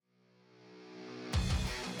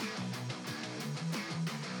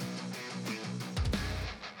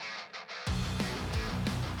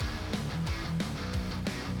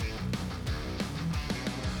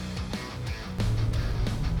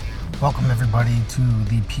Welcome, everybody, to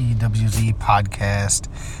the PWZ podcast.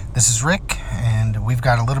 This is Rick, and we've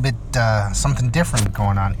got a little bit something different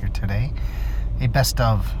going on here today. A best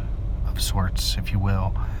of sorts, if you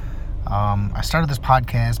will. I started this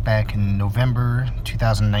podcast back in November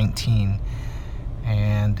 2019,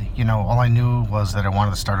 and, all I knew was that I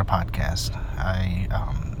wanted to start a podcast.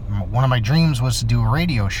 One of my dreams was to do a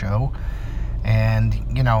radio show, and,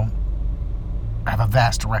 I have a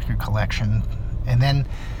vast record collection. And then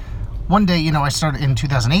one day, I started in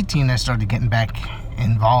 2018, I started getting back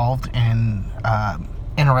involved and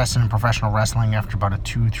interested in professional wrestling after about a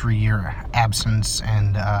 2-3 year absence.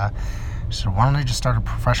 And so why don't I just start a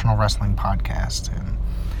professional wrestling podcast? And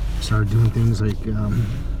started doing things like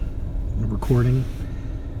recording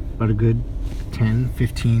about a good 10,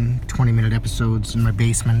 15, 20-minute episodes in my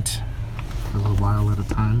basement for a little while at a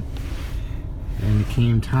time. And it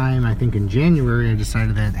came time, I think in January, I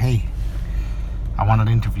decided that, hey, I wanted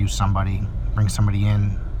to interview somebody, bring somebody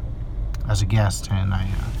in as a guest, and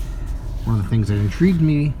one of the things that intrigued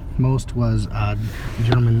me most was a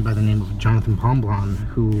gentleman by the name of Jonathan Pomblon,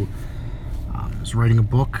 who is writing a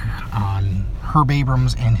book on Herb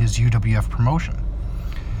Abrams and his UWF promotion.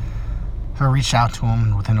 So I reached out to him,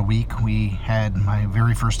 and within a week we had my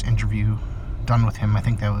very first interview done with him. I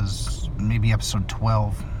think that was maybe episode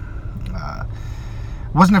 12.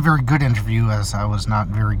 It wasn't a very good interview, as I was not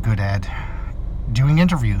very good at doing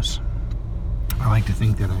interviews. I like to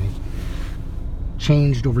think that I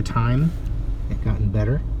changed over time and gotten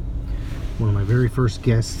better. One of my very first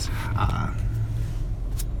guests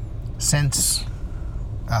since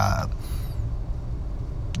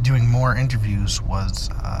doing more interviews was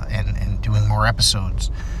and doing more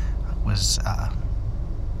episodes was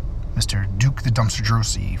Mr. Duke the Dumpster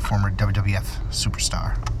Drosy, former WWF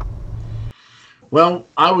superstar. Well,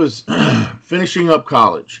 I was finishing up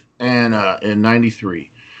college and in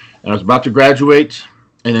 93, and I was about to graduate.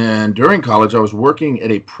 And then during college, I was working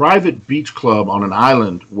at a private beach club on an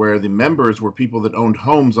island where the members were people that owned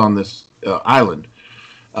homes on this island,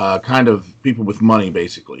 kind of people with money,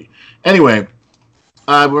 basically. Anyway,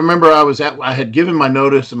 I remember I had given my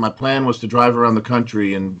notice, and my plan was to drive around the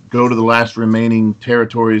country and go to the last remaining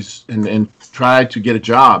territories and try to get a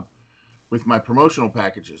job with my promotional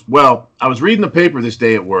packages. Well, I was reading the paper this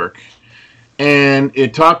day at work, and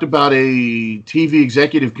it talked about a TV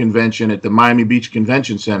executive convention at the Miami Beach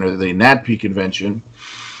Convention Center, the NADP convention,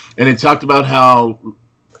 and it talked about how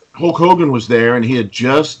Hulk Hogan was there, and he had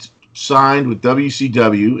just signed with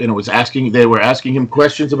WCW, and they were asking him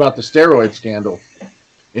questions about the steroid scandal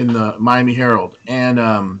in the Miami Herald. And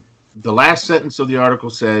the last sentence of the article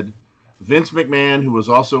said, Vince McMahon, who was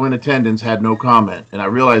also in attendance, had no comment. And I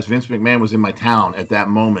realized Vince McMahon was in my town at that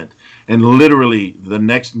moment. And literally the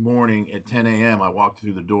next morning at 10 a.m., I walked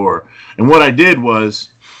through the door. And what I did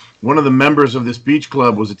was, one of the members of this beach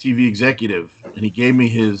club was a TV executive, and he gave me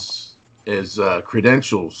his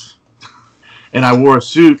credentials. And I wore a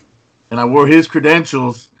suit, and I wore his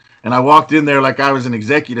credentials, and I walked in there like I was an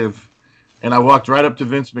executive, and I walked right up to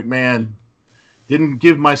Vince McMahon. Didn't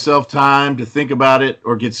give myself time to think about it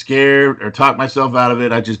or get scared or talk myself out of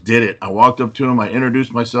it. I just did it. I walked up to him. I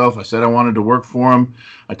introduced myself. I said I wanted to work for him.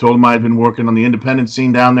 I told him I had been working on the independent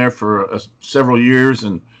scene down there for several years,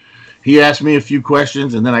 and he asked me a few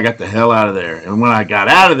questions, and then I got the hell out of there. And when I got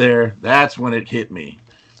out of there, that's when it hit me.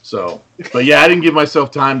 So, but yeah, I didn't give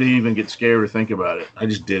myself time to even get scared or think about it. I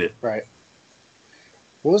just did it. Right.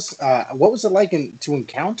 What was it like to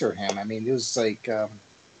encounter him? I mean, it was like,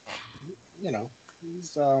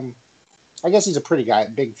 he's I guess he's a pretty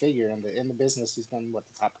big figure in the business. He's been the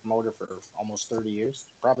top promoter for almost 30 years,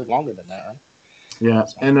 probably longer than that, right? Yeah,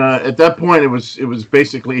 and at that point, it was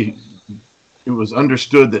basically, it was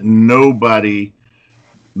understood that nobody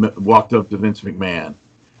walked up to Vince McMahon.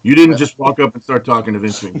 You didn't just walk up and start talking to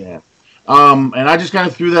Vince McMahon. And I just kind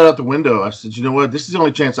of threw that out the window. I said, you know what? This is the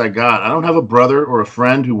only chance I got. I don't have a brother or a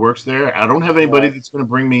friend who works there. I don't have anybody that's going to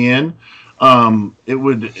bring me in.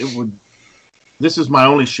 This is my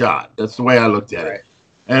only shot. That's the way I looked at it.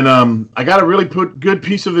 And I got a really good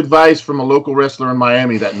piece of advice from a local wrestler in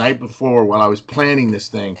Miami that night before while I was planning this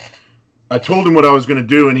thing. I told him what I was going to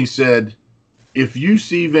do, and he said, if you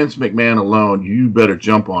see Vince McMahon alone, you better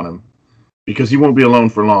jump on him because he won't be alone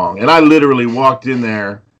for long. And I literally walked in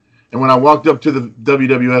there, and when I walked up to the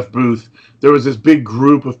WWF booth, there was this big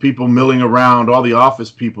group of people milling around, all the office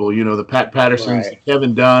people, the Pat Pattersons, the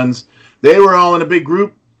Kevin Dunns. They were all in a big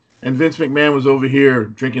group. And Vince McMahon was over here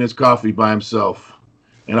drinking his coffee by himself.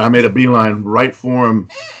 And I made a beeline right for him.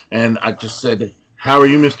 And I just said, how are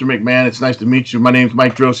you, Mr. McMahon? It's nice to meet you. My name's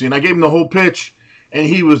Mike Drosy. And I gave him the whole pitch. And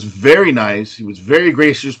he was very nice. He was very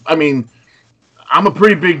gracious. I mean, I'm a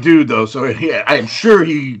pretty big dude though, so yeah, I'm sure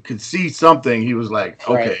he could see something. He was like,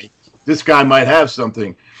 Right. okay, this guy might have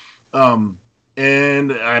something. Um,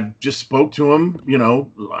 and I just spoke to him,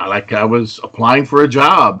 like I was applying for a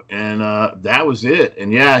job, and that was it.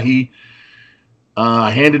 And yeah,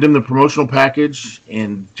 I handed him the promotional package,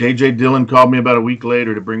 and JJ Dillon called me about a week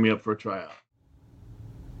later to bring me up for a tryout.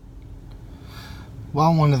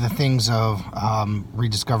 Well, one of the things of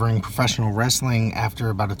rediscovering professional wrestling after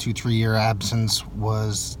about a 2-3 year absence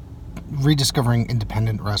was rediscovering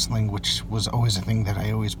independent wrestling, which was always a thing that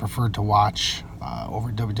I always preferred to watch over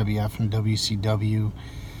WWF and WCW.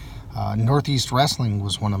 Northeast Wrestling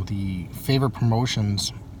was one of the favorite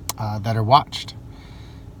promotions that I watched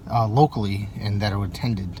locally and that I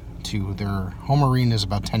attended to. Their home arena is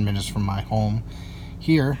about 10 minutes from my home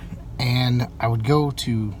here, and I would go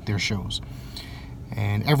to their shows.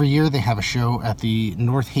 And every year they have a show at the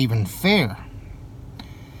North Haven Fair.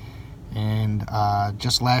 And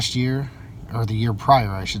just last year, or the year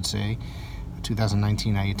prior, I should say,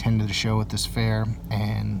 2019, I attended a show at this fair,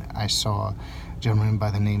 and I saw a gentleman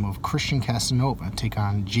by the name of Christian Casanova take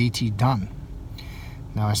on JT Dunn.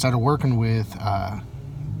 Now, I started working with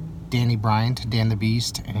Danny Bryant, Dan the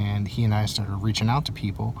Beast, and he and I started reaching out to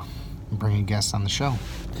people and bringing guests on the show.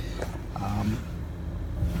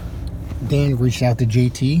 Dan reached out to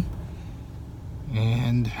JT,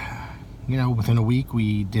 and within a week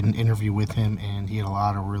we did an interview with him, and he had a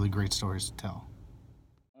lot of really great stories to tell.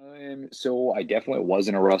 So I definitely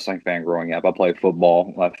wasn't a wrestling fan growing up. I played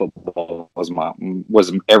football. Football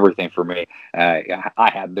was everything for me.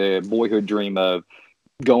 I had the boyhood dream of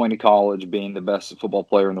going to college, being the best football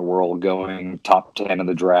player in the world, going top 10 in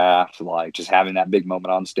the draft, like just having that big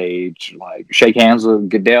moment on stage, like shake hands with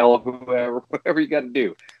Goodell, whoever you got to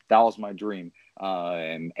do. That was my dream.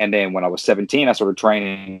 And then when I was 17, I started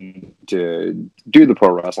training to do the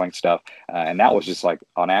pro wrestling stuff. And that was just like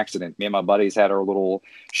on accident. Me and my buddies had our little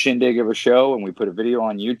shindig of a show, and we put a video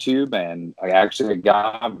on YouTube. And I actually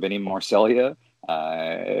got Vinny Marcellia,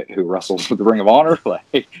 who wrestles with the Ring of Honor.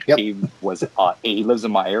 Like, Yep. He lives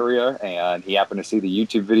in my area, and he happened to see the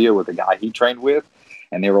YouTube video with the guy he trained with.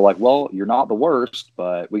 And they were like, well, you're not the worst,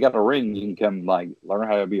 but we got a ring. You can come like learn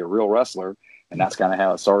how to be a real wrestler. And that's kind of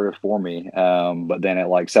how it started for me. But then at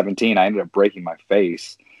like 17, I ended up breaking my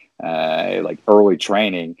face, like early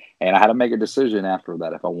training. And I had to make a decision after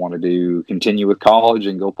that if I wanted to continue with college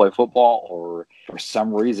and go play football, or for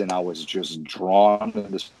some reason I was just drawn to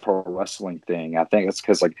this pro wrestling thing. I think it's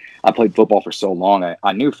because like I played football for so long.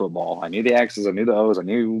 I knew football. I knew the X's. I knew the O's. I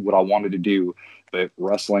knew what I wanted to do. But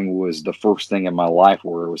wrestling was the first thing in my life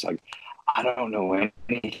where it was like, I don't know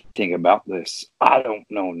anything about this. I don't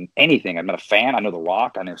know anything. I'm not a fan. I know The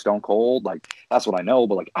Rock. I know Stone Cold. Like, that's what I know.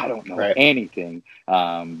 But, like, I don't know anything.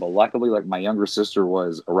 But luckily, like, my younger sister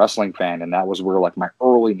was a wrestling fan, and that was where, like, my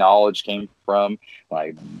early knowledge came from.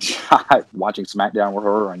 Like, watching SmackDown with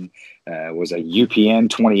her, and was a UPN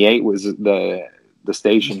 28 was the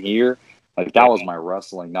station here. Like, that was my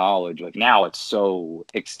wrestling knowledge. Like, now it's so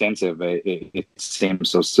extensive. It seems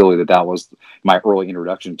so silly that was my early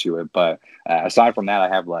introduction to it. But aside from that, I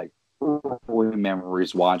have, like, early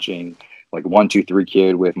memories watching, like, 1, 2, 3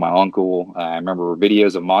 Kid with my uncle. I remember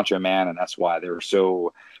videos of Macho Man, and that's why they're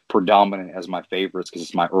so predominant as my favorites, because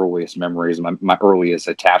it's my earliest memories, my earliest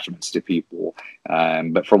attachments to people.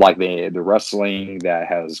 But for, like, the wrestling that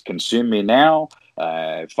has consumed me now,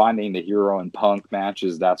 finding the Hero and Punk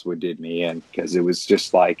matches, that's what did me in, because it was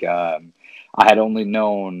just like I had only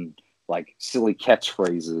known like silly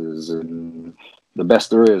catchphrases and the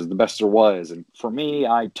best there is, the best there was. And for me,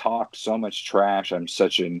 I talk so much trash. I'm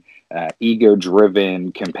such an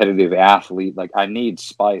ego-driven, competitive athlete. Like, I need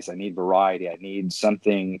spice. I need variety. I need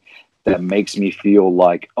something that makes me feel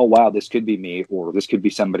like, oh, wow, this could be me, or this could be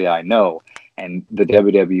somebody I know. And the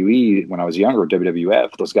WWE, when I was younger,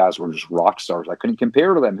 WWF, those guys were just rock stars. I couldn't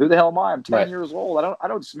compare to them. Who the hell am I? I'm 10 years old. I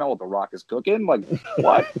don't smell what the Rock is cooking. Like,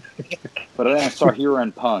 what? But then I saw Hero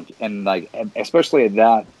and Punk, and like, especially at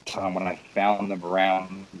that time when I found them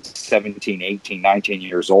around 17, 18, 19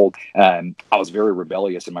 years old, I was very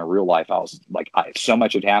rebellious in my real life. I was like, so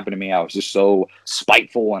much had happened to me. I was just so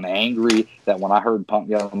spiteful and angry that when I heard Punk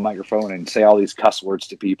get on the microphone and say all these cuss words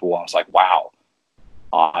to people, I was like, wow,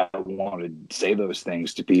 I want to say those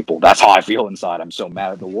things to people. That's how I feel inside. I'm so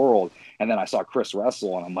mad at the world. And then I saw Chris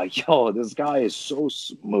wrestle, and I'm like, yo, this guy is so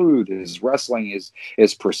smooth. His wrestling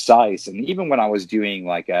is precise. And even when I was doing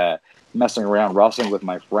like messing around wrestling with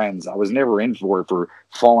my friends, I was never in for it for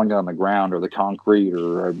falling on the ground or the concrete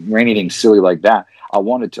or anything silly like that. I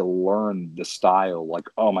wanted to learn the style. Like,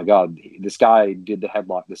 oh my God, this guy did the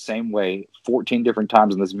headlock the same way 14 different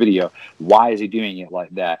times in this video. Why is he doing it like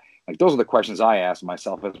that? Like, those are the questions I ask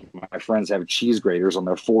myself as my friends have cheese graters on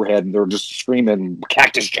their forehead and they're just screaming,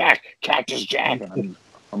 Cactus Jack, Cactus Jack. And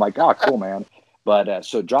I'm like, oh, cool, man. But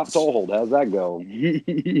so drop toe hold, how's that go?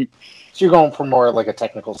 So you're going for more like a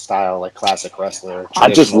technical style, like classic wrestler. I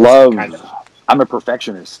just love, kind of. I'm a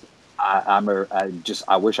perfectionist.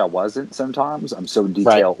 I wish I wasn't sometimes. I'm so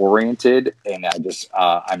detail oriented, and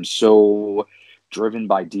I'm so driven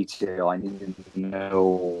by detail. I need to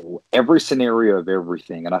know every scenario of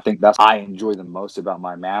everything. And I think that's what I enjoy the most about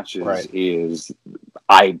my matches is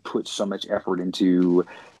I put so much effort into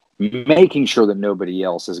making sure that nobody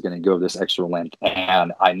else is going to go this extra length.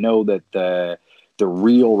 And I know that the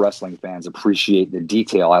real wrestling fans appreciate the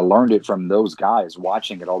detail. I learned it from those guys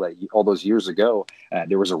watching it all those years ago.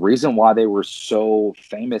 There was a reason why they were so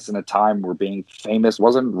famous in a time where being famous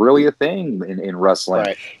wasn't really a thing in wrestling.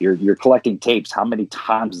 Right. You're collecting tapes. How many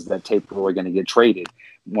times is that tape really going to get traded?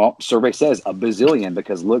 Well, survey says a bazillion,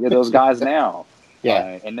 because look at those guys now.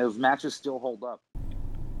 And those matches still hold up.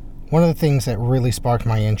 One of the things that really sparked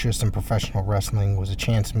my interest in professional wrestling was a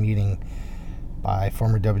chance meeting by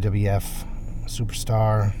former WWF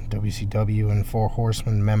superstar, WCW, and Four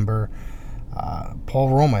Horsemen member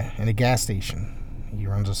Paul Roma in a gas station. He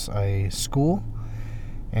runs a school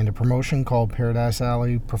and a promotion called Paradise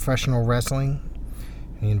Alley Professional Wrestling,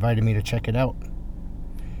 and he invited me to check it out.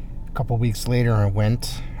 A couple weeks later, I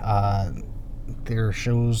went. Their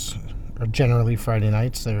shows are generally Friday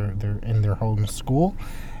nights. They're in their home school,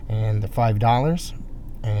 and they're $5.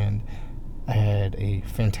 And I had a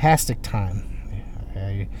fantastic time.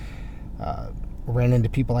 I ran into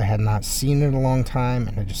people I had not seen in a long time,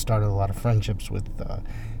 and I just started a lot of friendships with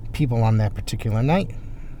people on that particular night.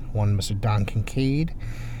 One, Mr. Don Kincaid,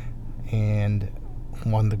 and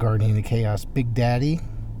one, the Guardian of Chaos, Big Daddy.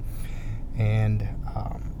 And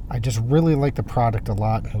I just really liked the product a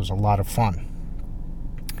lot, and it was a lot of fun.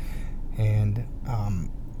 And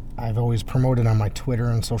I've always promoted on my Twitter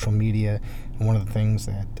and social media, and one of the things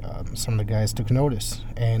that some of the guys took notice.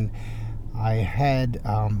 And I had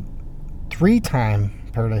 3-time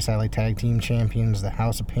Paradise Alley Tag Team Champions, the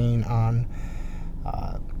House of Pain, on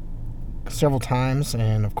several times,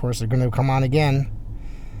 and of course they're going to come on again.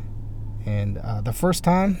 And the first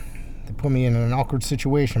time, they put me in an awkward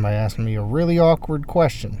situation by asking me a really awkward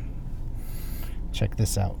question. Check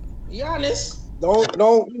this out. Be honest. Don't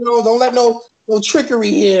let no trickery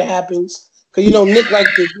here happens. Cause Nick like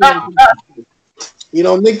to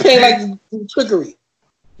Nick Payne like to do trickery.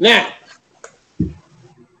 Now,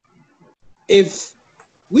 if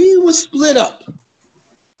we were split up,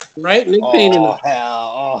 right? Nick Payne and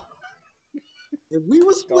I. If we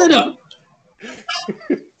were split up,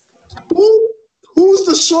 who's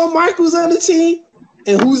the Shawn Michaels on the team,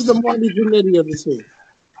 and who's the Marty Jannetty of the team?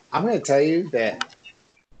 I'm going to tell you that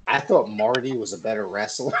I thought Marty was a better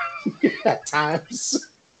wrestler at times.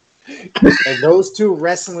 And those two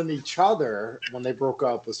wrestling each other when they broke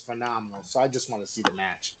up was phenomenal. So I just want to see the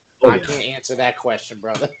match. I can't answer that question,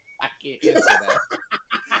 brother. I can't answer that.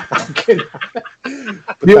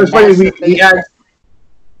 It's funny.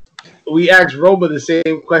 We asked Roma the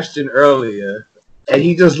same question earlier, and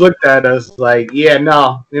he just looked at us like, "Yeah,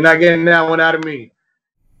 no, you're not getting that one out of me."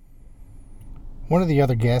 One of the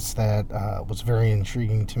other guests that was very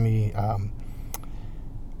intriguing to me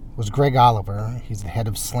was Greg Oliver. He's the head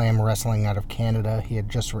of Slam Wrestling out of Canada. He had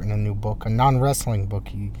just written a new book, a non-wrestling book.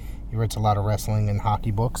 He writes a lot of wrestling and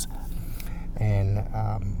hockey books. And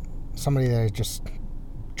somebody that just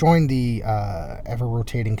joined the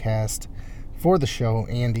ever-rotating cast for the show,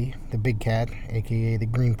 Andy, the Big Cat, a.k.a. the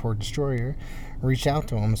Greenport Destroyer, reached out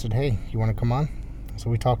to him and said, "Hey, you want to come on?"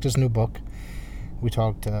 So we talked his new book. We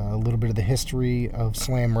talked a little bit of the history of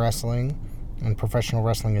Slam Wrestling and professional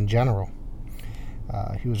wrestling in general.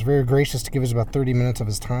 He was very gracious to give us about 30 minutes of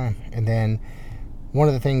his time. And then one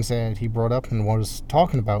of the things that he brought up and was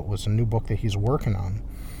talking about was a new book that he's working on,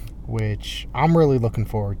 which I'm really looking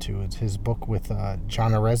forward to. It's his book with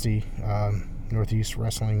John Arezzi, Northeast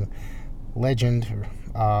Wrestling legend,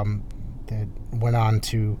 that went on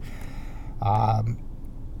to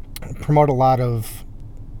promote a lot of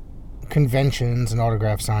conventions and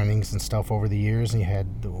autograph signings and stuff over the years. And he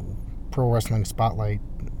had the Pro Wrestling Spotlight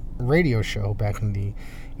radio show back in the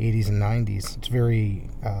 80s and 90s. It's very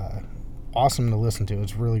awesome to listen to.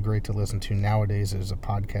 It's really great to listen to nowadays as a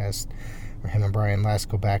podcast where him and Brian Last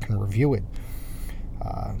go back and review it.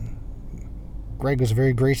 Greg was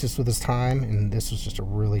very gracious with his time, and this was just a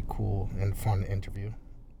really cool and fun interview.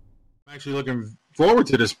 I'm actually looking forward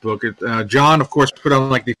to this book. John, of course, put on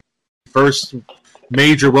like the first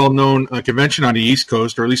major well-known convention on the East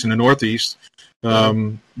Coast, or at least in the Northeast.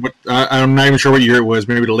 But I'm not even sure what year it was,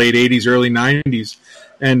 maybe the late 80s, early 90s.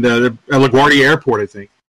 and at LaGuardia Airport, I think.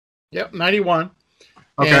 Yep, 91.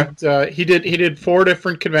 Okay. And he did 4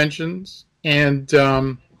 different conventions,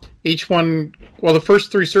 and each one, well, the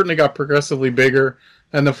first 3 certainly got progressively bigger,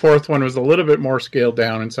 and the 4th one was a little bit more scaled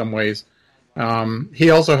down in some ways. He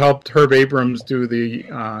also helped Herb Abrams do the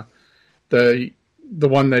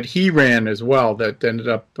one that he ran as well. That ended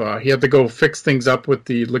up he had to go fix things up with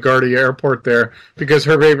the LaGuardia Airport there because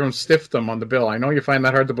Herb Abrams stiffed them on the bill. I know you find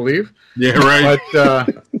that hard to believe. Yeah, right.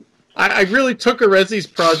 But I really took a Resi's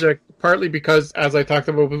project partly because, as I talked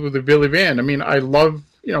about with Billy Van, I mean, I love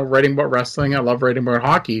writing about wrestling. I love writing about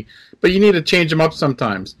hockey, but you need to change them up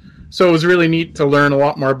sometimes. So it was really neat to learn a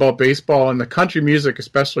lot more about baseball, and the country music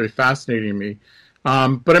especially fascinating me.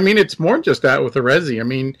 But I mean, it's more than just that with the Resi. I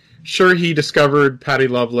mean, sure, he discovered Patty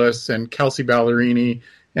Loveless and Kelsey Ballerini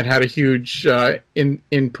and had a huge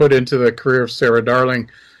input into the career of Sarah Darling.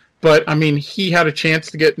 But I mean, he had a chance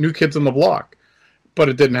to get New Kids on the Block, but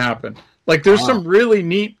it didn't happen. Like, there's some really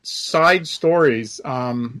neat side stories.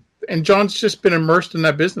 And John's just been immersed in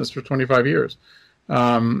that business for 25 years.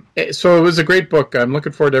 So it was a great book. I'm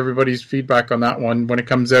looking forward to everybody's feedback on that one when it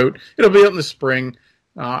comes out. It'll be out in the spring.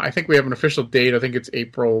 I think we have an official date. I think it's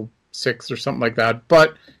April 6th or something like that.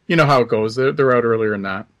 But you know how it goes. They're out earlier than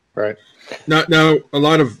that. Right. Now a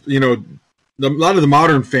lot of the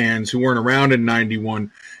modern fans who weren't around in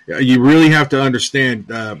 '91, you really have to understand,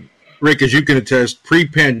 Rick, as you can attest,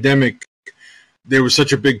 pre-pandemic, there was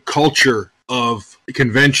such a big culture of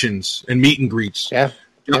conventions and meet and greets. Yeah.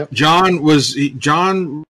 Yep. John was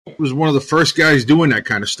one of the first guys doing that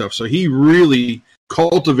kind of stuff. So he really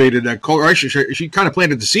cultivated that culture. She kind of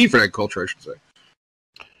planted the seed for that culture, I should say.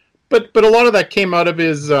 But a lot of that came out of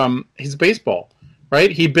his baseball,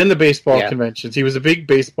 right? He'd been to baseball conventions. He was a big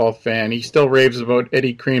baseball fan. He still raves about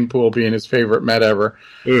Eddie Kranepool being his favorite Met ever.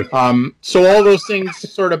 So all those things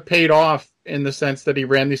sort of paid off in the sense that he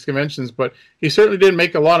ran these conventions, but he certainly didn't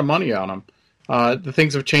make a lot of money on them. The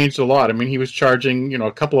things have changed a lot. I mean, he was charging,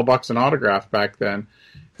 a couple of bucks an autograph back then.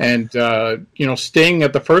 And, Sting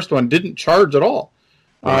at the first one didn't charge at all.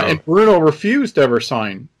 Wow. And Bruno refused to ever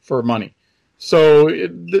sign for money. So,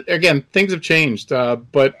 again, things have changed.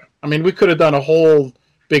 But, I mean, we could have done a whole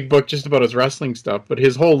big book just about his wrestling stuff. But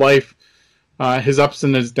his whole life, his ups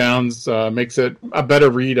and his downs, makes it a better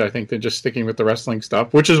read, I think, than just sticking with the wrestling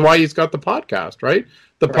stuff, which is why he's got the podcast, right?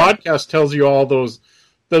 The podcast tells you all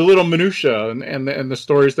the little minutia and the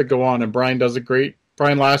stories that go on. And Brian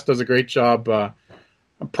Last does a great job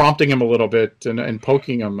prompting him a little bit and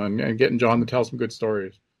poking him and getting John to tell some good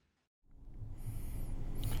stories.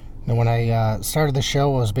 Now, when I started the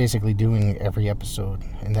show, I was basically doing every episode.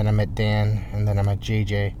 And then I met Dan, and then I met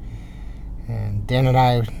JJ. And Dan and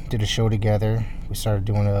I did a show together. We started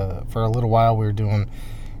doing for a little while, we were doing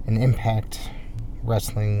an Impact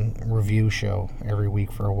Wrestling review show every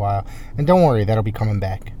week for a while. And don't worry, that'll be coming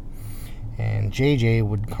back. And JJ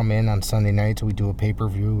would come in on Sunday nights. We'd do a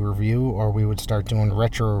pay-per-view review, or we would start doing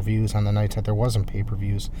retro reviews on the nights that there wasn't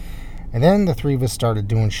pay-per-views. And then the three of us started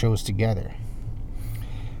doing shows together.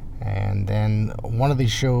 And then one of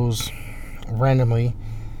these shows, randomly,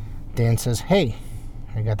 Dan says, "Hey,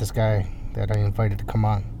 I got this guy that I invited to come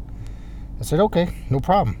on." I said, "Okay, no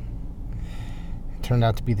problem." It turned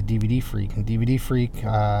out to be the DVD Freak. And DVD Freak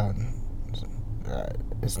has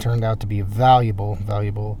turned out to be a valuable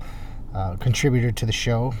contributor to the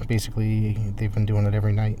show. Basically, they've been doing it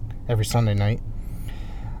every Sunday night.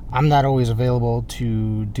 I'm not always available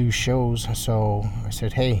to do shows, so I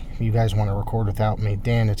said, "Hey, you guys want to record without me?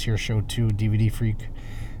 Dan, it's your show too. DVD Freak,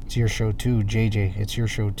 it's your show too. JJ, it's your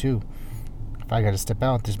show too. If I got to step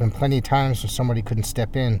out, there's been plenty of times when somebody couldn't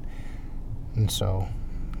step in." And so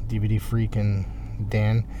DVD Freak and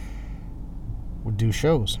Dan would do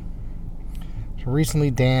shows. So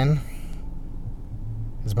recently, Dan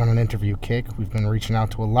has been on an interview kick. We've been reaching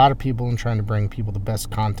out to a lot of people and trying to bring people the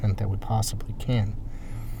best content that we possibly can.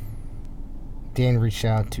 Dan reached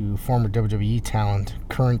out to former WWE talent,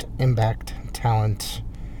 current Impact talent,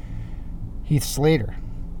 Heath Slater,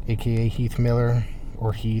 a.k.a. Heath Miller,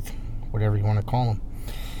 or Heath, whatever you want to call him.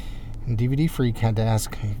 And DVD Freak had to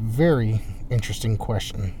ask a very interesting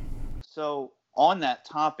question. So, on that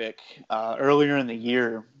topic, earlier in the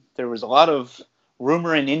year, there was a lot of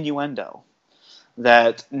rumor and innuendo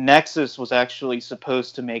that Nexus was actually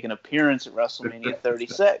supposed to make an appearance at WrestleMania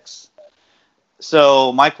 36.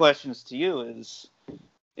 So my questions to you is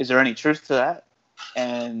there any truth to that?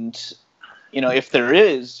 And, if there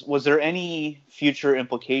is, was there any future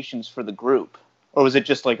implications for the group? Or was it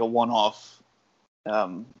just like a one-off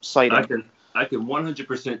sighting? I can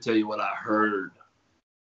 100% tell you what I heard.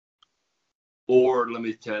 Or let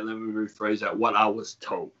me rephrase that, what I was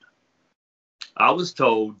told. I was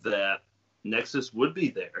told that Nexus would be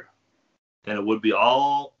there, and it would be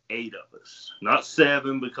all 8 of us, not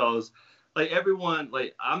 7, because like everyone,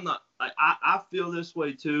 like I'm not, I feel this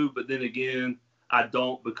way too, but then again, I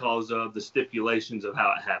don't because of the stipulations of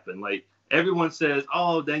how it happened. Like everyone says,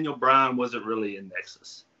 oh, Daniel Bryan wasn't really in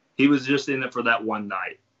Nexus. He was just in it for that one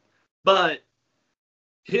night. But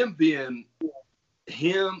him being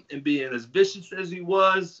him and being as vicious as he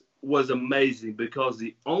was amazing, because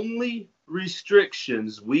the only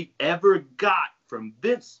restrictions we ever got from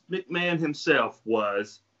Vince McMahon himself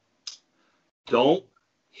was don't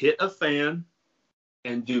hit a fan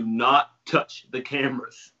and do not touch the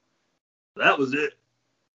cameras. That was it.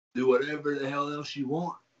 Do whatever the hell else you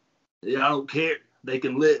want. Yeah, I don't care. They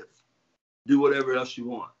can live. Do whatever else you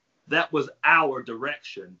want. That was our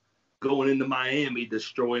direction going into Miami,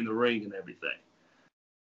 destroying the ring and everything.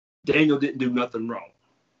 Daniel didn't do nothing wrong.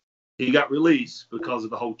 He got released because of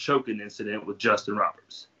the whole choking incident with Justin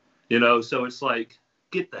Roberts. You know, so it's like,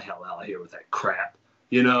 get the hell out of here with that crap.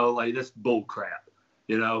 You know, like that's bull crap.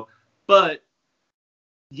 You know, but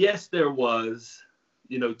yes, there was,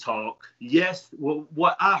 you know, talk. Yes, well,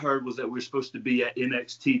 what I heard was that we're supposed to be at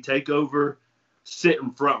NXT TakeOver,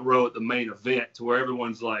 sitting front row at the main event, to where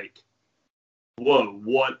everyone's like, whoa,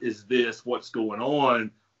 what is this? What's going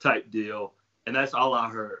on? Type deal. And that's all I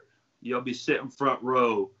heard. You'll be sitting front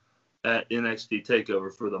row at NXT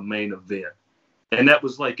TakeOver for the main event. And that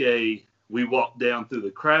was like we walk down through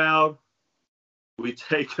the crowd. We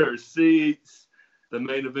take our seats. The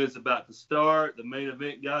main event's about to start. The main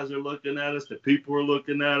event guys are looking at us. The people are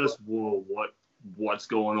looking at us. Whoa, what's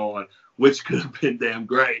going on? Which could have been damn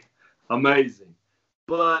great. Amazing.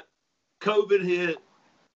 But COVID hit.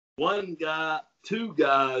 Two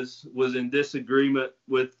guys was in disagreement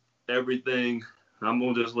with everything. I'm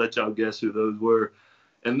going to just let y'all guess who those were.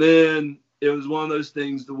 And then it was one of those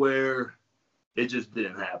things to where it just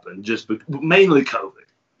didn't happen. Mainly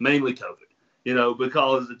COVID. You know,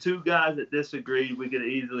 because the two guys that disagreed, we could have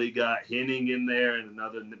easily got Henning in there and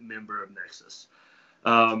another member of Nexus.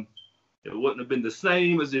 It wouldn't have been the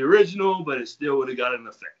same as the original, but it still would have got an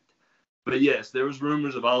effect. But yes, there was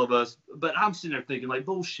rumors of all of us. But I'm sitting there thinking, like,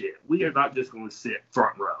 bullshit. We are not just going to sit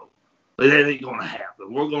front row. Like, that ain't going to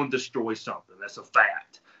happen. We're going to destroy something. That's a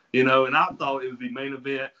fact. You know, and I thought it would be main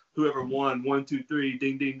event. Whoever won, 1, 2, 3,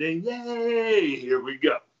 ding, ding, ding. Yay, here we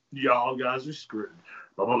go. Y'all guys are screwed.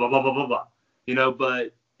 Blah, blah, blah, blah, blah, blah, blah. You know,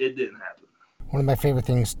 but it didn't happen. One of my favorite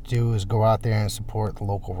things to do is go out there and support the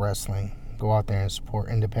local wrestling. Go out there and support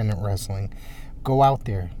independent wrestling. Go out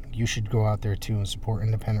there. You should go out there too and support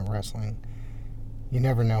independent wrestling. You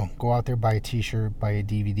never know. Go out there, buy a t-shirt, buy a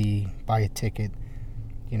DVD, buy a ticket.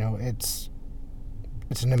 You know, it's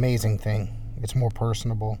an amazing thing. It's more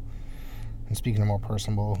personable. And speaking of more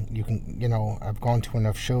personable, you can, you know, I've gone to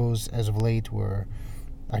enough shows as of late where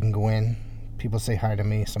I can go in, people say hi to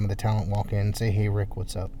me, some of the talent walk in, say, hey, Rick,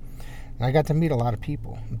 what's up? And I got to meet a lot of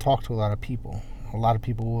people and talk to a lot of people. A lot of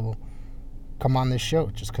people will come on this show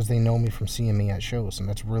just because they know me from seeing me at shows, and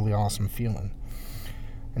that's a really awesome feeling.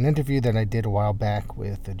 An interview that I did a while back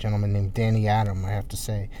with a gentleman named Danny Adam, I have to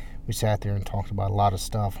say, we sat there and talked about a lot of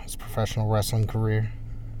stuff, his professional wrestling career.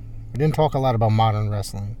 We didn't talk a lot about modern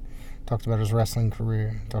wrestling. Talked about his wrestling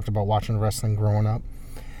career, talked about watching wrestling growing up,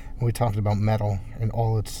 and we talked about metal in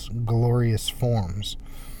all its glorious forms.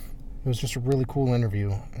 It was just a really cool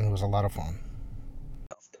interview, and it was a lot of fun.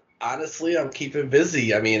 Honestly, I'm keeping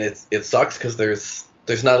busy. I mean, it sucks because there's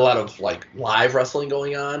not a lot of like live wrestling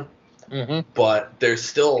going on, but there's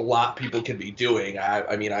still a lot people can be doing.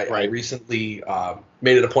 I recently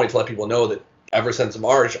made it a point to let people know that ever since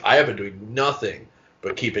March, I have been doing nothing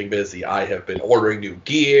but keeping busy. I have been ordering new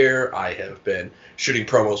gear. I have been shooting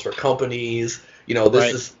promos for companies. You know,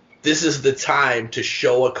 this is the time to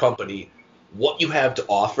show a company what you have to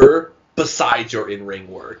offer besides your in-ring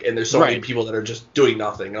work. And there's so many people that are just doing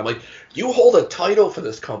nothing. And I'm like, you hold a title for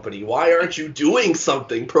this company. Why aren't you doing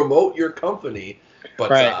something? Promote your company.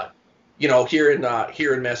 But you know, here in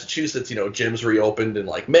Massachusetts, you know, gyms reopened in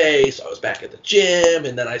like May, so I was back at the gym,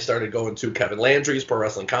 and then I started going to Kevin Landry's Pro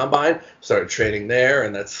Wrestling Combine, started training there,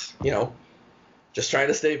 and that's, you know, just trying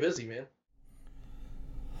to stay busy, man.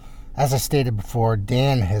 As I stated before,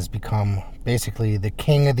 Dan has become basically the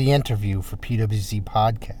king of the interview for PWZ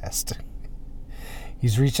podcast.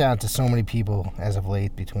 He's reached out to so many people as of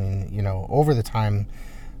late between, you know, over the time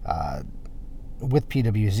with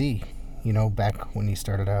PWZ, you know, back when he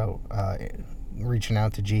started out, reaching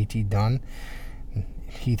out to JT Dunn,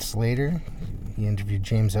 Heath Slater. He interviewed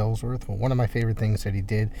James Ellsworth. Well, one of my favorite things that he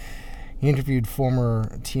did, he interviewed former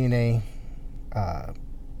TNA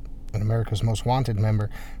and America's Most Wanted member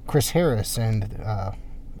Chris Harris and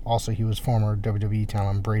also he was former WWE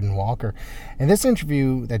talent Braden Walker. And this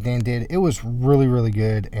interview that Dan did, it was really, really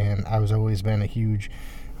good, and I was always been a huge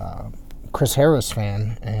Chris Harris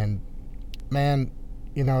fan. And man,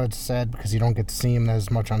 you know, it's sad because you don't get to see him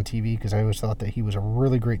as much on TV, because I always thought that he was a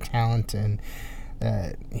really great talent and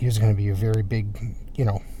that he was going to be a very big, you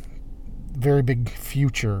know, very big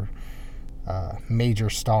future major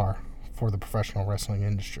star for the professional wrestling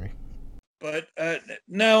industry. But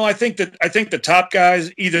no, I think the top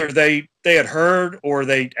guys, either they had heard or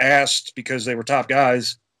they asked because they were top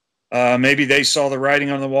guys. Maybe they saw the writing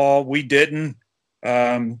on the wall. We didn't.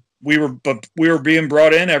 We were being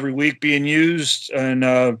brought in every week, being used,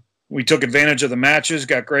 and we took advantage of the matches,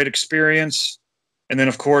 got great experience, and then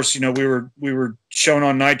of course, you know, we were shown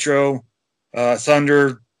on Nitro,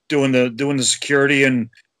 Thunder doing the security, and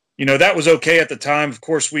you know that was okay at the time. Of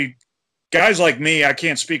course, guys like me, I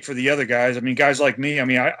can't speak for the other guys. I mean, guys like me, I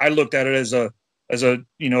mean, I looked at it as a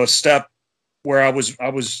you know, a step where I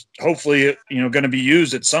was hopefully, you know, going to be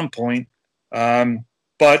used at some point.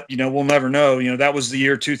 But, you know, we'll never know. You know, that was the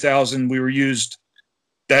year 2000. We were used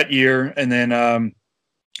that year. And then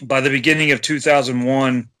by the beginning of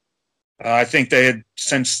 2001, I think they had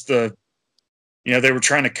sensed you know, they were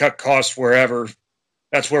trying to cut costs wherever.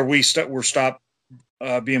 That's where we were stopped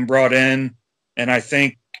being brought in. And I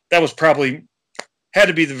think that was probably had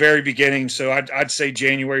to be the very beginning. So I'd say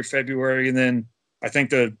January, February. And then I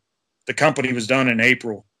think the company was done in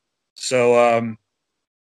April. So,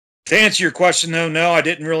 to answer your question, though, no, I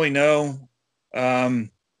didn't really know.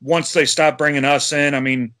 Once they stopped bringing us in, I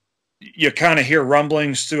mean, you kind of hear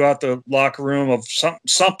rumblings throughout the locker room of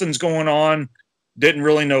something's going on. Didn't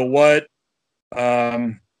really know what.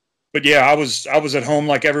 But yeah, I was at home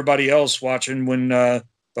like everybody else watching when the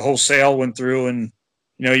whole sale went through, and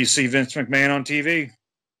you know, you see Vince McMahon on TV.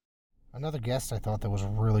 Another guest I thought that was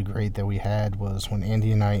really great that we had was when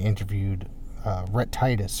Andy and I interviewed Rhett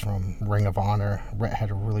Titus from Ring of Honor. Rhett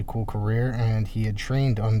had a really cool career, and he had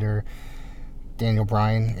trained under Daniel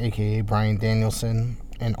Bryan, a.k.a. Bryan Danielson,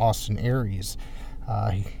 and Austin Aries.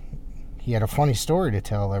 He had a funny story to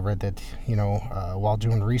tell. I read that, you know, while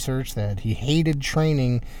doing research, that he hated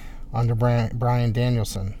training under Bryan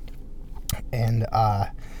Danielson. And,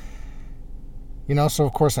 you know, so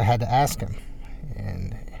of course I had to ask him.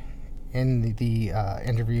 And in the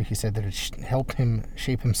interview, he said that it helped him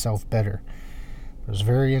shape himself better. It was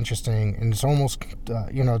very interesting, and it's almost,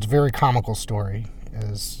 you know, it's a very comical story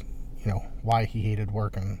as, you know, why he hated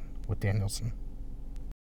working with Danielson.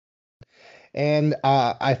 And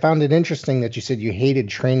I found it interesting that you said you hated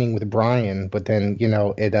training with Bryan, but then, you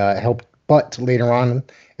know, it helped, but later on,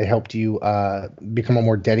 it helped you become a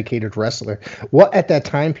more dedicated wrestler. What at that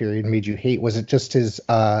time period made you hate? Was it just his,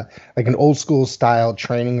 like an old school style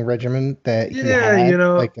training regimen that he had? You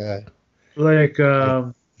know,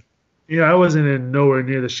 you know, I wasn't in nowhere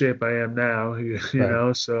near the shape I am now, you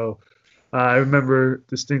know, so I remember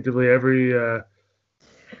distinctively every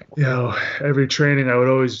training I would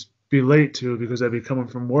always be late to because I'd be coming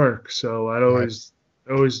from work. So I'd always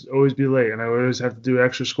be late, and I would always have to do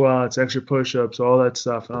extra squats, extra push-ups, all that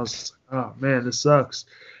stuff. And I was like, oh man, this sucks.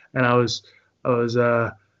 And I was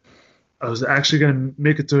actually going to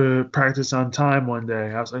make it to practice on time one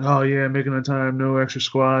day. I was like, oh, yeah, making on time, no extra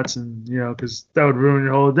squats, and, you know, because that would ruin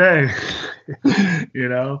your whole day, you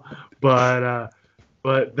know. But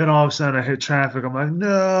then all of a sudden I hit traffic. I'm like,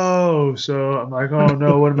 no. So I'm like, oh,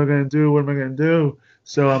 no, what am I going to do? What am I going to do?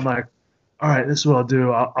 So I'm like, all right, this is what I'll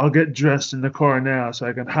do. I'll get dressed in the car now so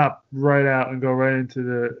I can hop right out and go right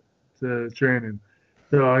into the training.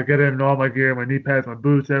 So I get in all my gear, my knee pads, my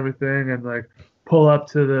boots, everything, and, like, pull up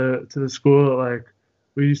to the school at, like,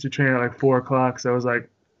 we used to train at like 4 o'clock, so it was like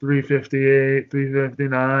 3:58,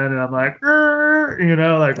 3:59, and I'm like, you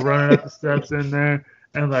know, like running up the steps in there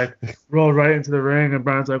and like rolled right into the ring. And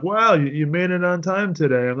Brian's like, wow, you made it on time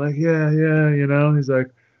today. I'm like, yeah, you know. He's like,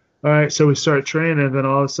 all right, so we start training, and then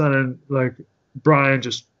all of a sudden, like, Brian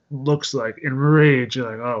just looks like enraged.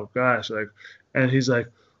 You're like, oh gosh, like, and he's like,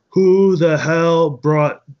 who the hell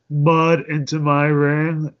brought mud into my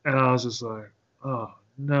ring? And I was just like, oh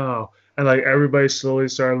no. And like everybody slowly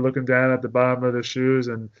started looking down at the bottom of their shoes,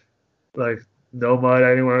 and like no mud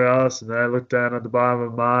anywhere else. And then I looked down at the bottom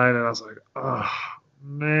of mine, and I was like, oh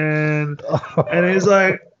man. And he's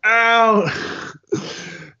like, ow.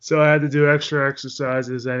 So I had to do extra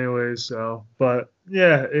exercises anyways. So, but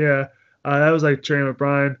yeah. That was like training with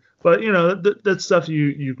Brian. But, you know, that's stuff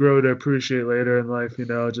you grow to appreciate later in life, you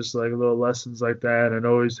know, just like little lessons like that, and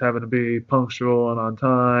always having to be punctual and on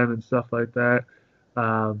time and stuff like that.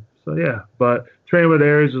 So, yeah. But training with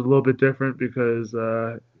Aries was a little bit different because,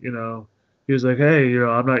 you know, he was like, hey,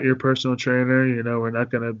 I'm not your personal trainer. We're not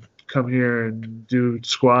gonna come here and do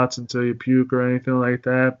squats until you puke or anything like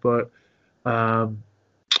that. But I'm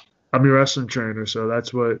your wrestling trainer, so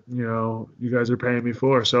that's what you guys are paying me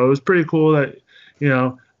for. So it was pretty cool that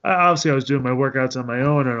obviously I was doing my workouts on my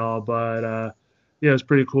own and all, but yeah, it was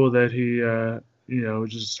pretty cool that he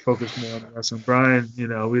just focused more on wrestling. Brian,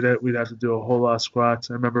 we'd have to do a whole lot of squats.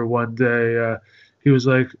 I remember one day he was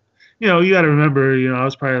like, you got to remember, I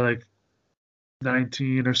was probably like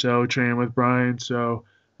 19 or so training with Brian, so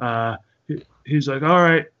he's like, all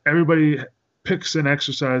right, everybody picks an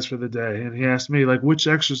exercise for the day, and he asked me like, which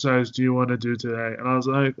exercise do you want to do today? And I was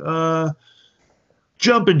like,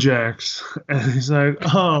 jumping jacks. And he's like,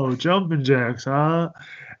 oh, jumping jacks, huh?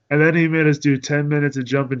 And then he made us do 10 minutes of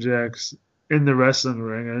jumping jacks in the wrestling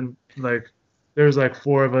ring, and like there's like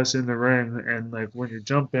 4 of us in the ring, and like when you're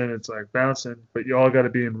jumping it's like bouncing, but you all got to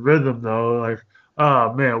be in rhythm though. Like,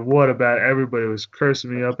 oh man, what about everybody was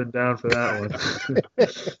cursing me up and down for that one.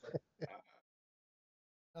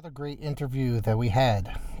 Another great interview that we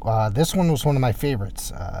had. This one was one of my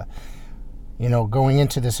favorites. Going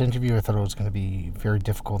into this interview, I thought it was going to be a very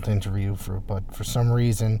difficult interview, but for some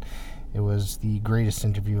reason, it was the greatest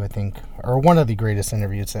interview, I think, or one of the greatest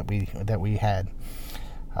interviews that we had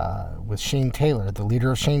with Shane Taylor, the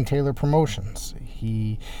leader of Shane Taylor Promotions.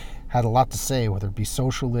 He had a lot to say, whether it be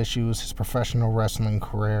social issues, his professional wrestling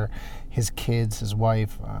career, his kids, his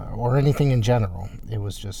wife, or anything in general. It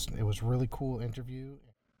was a really cool interview.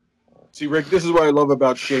 See, Rick, this is what I love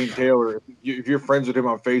about Shane Taylor. If you're friends with him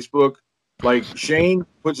on Facebook, like Shane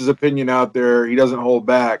puts his opinion out there. He doesn't hold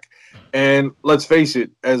back. And let's face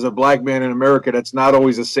it, as a black man in America, that's not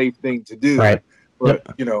always a safe thing to do. Right. But,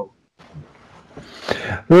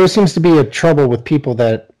 There seems to be a trouble with people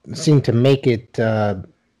that seem to make it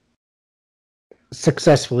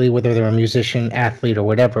successfully, whether they're a musician, athlete, or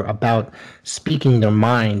whatever, about speaking their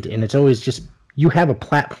mind. And it's always just, you have a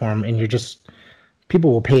platform and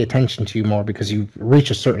people will pay attention to you more because you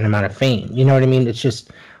reach a certain amount of fame. You know what I mean? It's just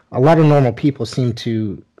a lot of normal people seem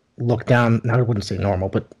to look down. I wouldn't say normal,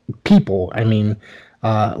 but people,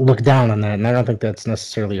 look down on that. And I don't think that's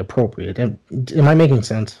necessarily appropriate. Am I making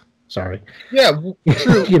sense? Sorry. Yeah,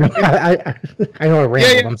 true. I know I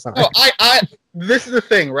rambled. I'm sorry. No, this is the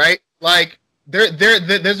thing, right? Like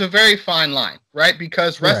there's a very fine line, right?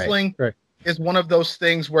 Because wrestling is one of those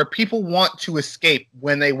things where people want to escape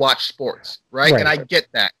when they watch sports, right? And I get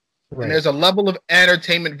that. Right. And there's a level of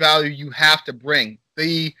entertainment value you have to bring.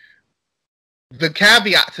 The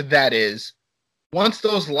caveat to that is, once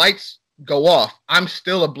those lights go off, I'm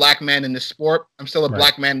still a black man in this sport. I'm still a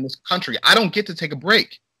black man in this country. I don't get to take a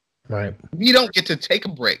break. Right. We don't get to take a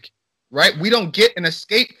break, right? We don't get an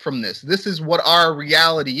escape from this. This is what our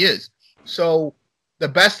reality is. So the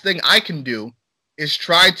best thing I can do is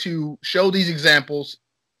try to show these examples,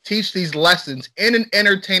 teach these lessons in an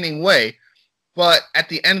entertaining way. But at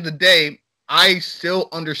the end of the day, I still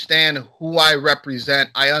understand who I represent.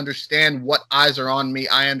 I understand what eyes are on me.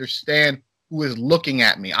 I understand who is looking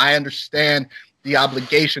at me. I understand the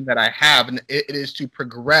obligation that I have, and it is to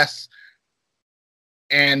progress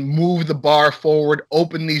and move the bar forward,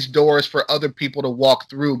 open these doors for other people to walk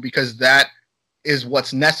through, because that is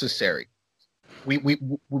what's necessary.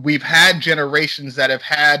 We've had generations that have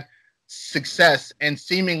had success and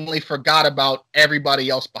seemingly forgot about everybody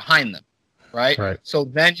else behind them, right? So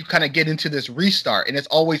then you kind of get into this restart, and it's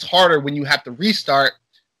always harder when you have to restart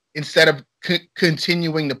instead of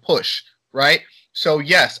continuing to push, right? So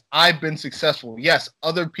yes, I've been successful. Yes,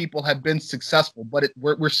 other people have been successful, but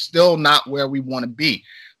we're still not where we want to be.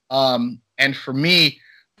 And for me,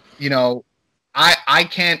 I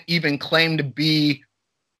can't even claim to be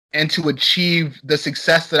and to achieve the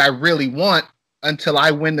success that I really want until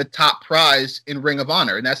I win the top prize in Ring of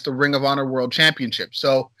Honor, and that's the Ring of Honor World Championship.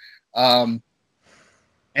 So, and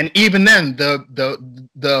even then,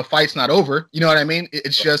 the fight's not over. You know what I mean?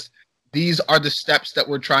 It's just, these are the steps that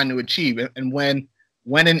we're trying to achieve. And when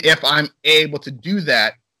and if I'm able to do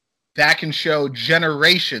that, that can show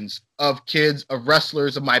generations of kids, of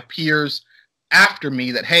wrestlers, of my peers after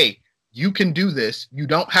me that, hey, you can do this. You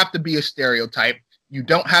don't have to be a stereotype. You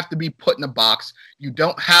don't have to be put in a box. You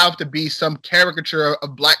don't have to be some caricature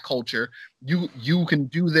of black culture. You can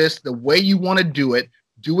do this the way you want to do it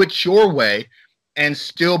your way, and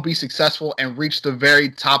still be successful and reach the very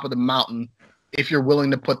top of the mountain if you're willing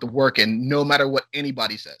to put the work in, no matter what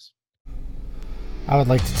anybody says. I would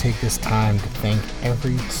like to take this time to thank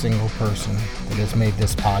every single person that has made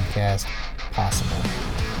this podcast possible.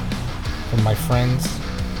 From my friends,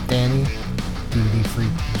 Danny, DVD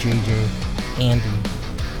Freak, JJ, Andy,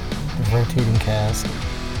 the rotating cast,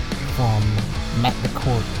 from Matt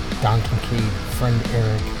McCourt, Don Kincaid, Friend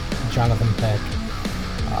Eric, Jonathan Beck,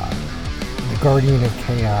 the Guardian of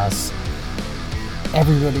Chaos,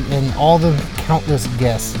 everybody, and all the countless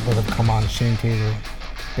guests that have come on. Shane Taylor,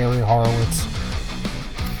 Barry Horowitz,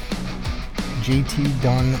 JT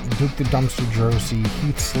Dunn, Duke the Dumpster Drosy,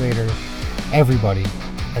 Heath Slater, everybody.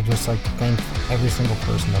 I'd just like to thank every single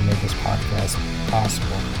person that made this podcast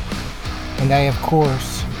possible. And I, of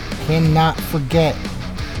course, cannot forget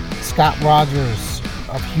Scott Rogers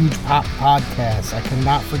of Huge Pop Podcast. I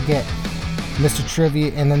cannot forget Mr.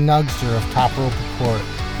 Trivia and the Nugster of Top Rope Report.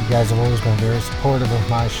 You guys have always been very supportive of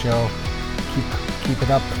my show. Keep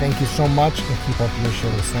it up. Thank you so much, and keep up your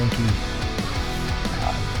shows. Thank you.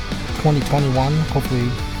 2021, hopefully,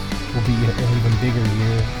 will be an even bigger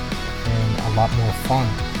year and a lot more fun.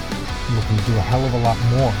 I'm looking to do a hell of a lot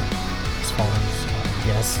more as far as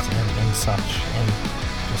guests and such, and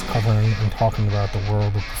just covering and talking about the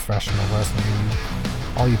world of professional wrestling.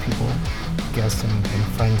 All you people, guests and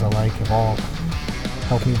friends alike, have all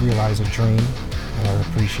helped me realize a dream, and I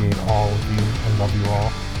appreciate all of you and love you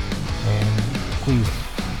all. And please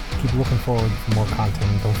keep looking forward for more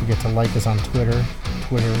content. Don't forget to like us on Twitter,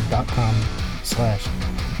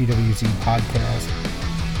 twitter.com/PWZ podcast,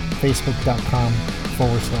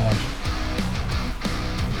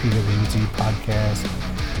 facebook.com/PWZ podcast.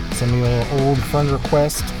 Send me an old friend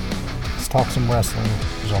request. Let's talk some wrestling.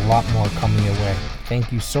 There's a lot more coming your way.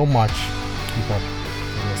 Thank you so much. Keep up.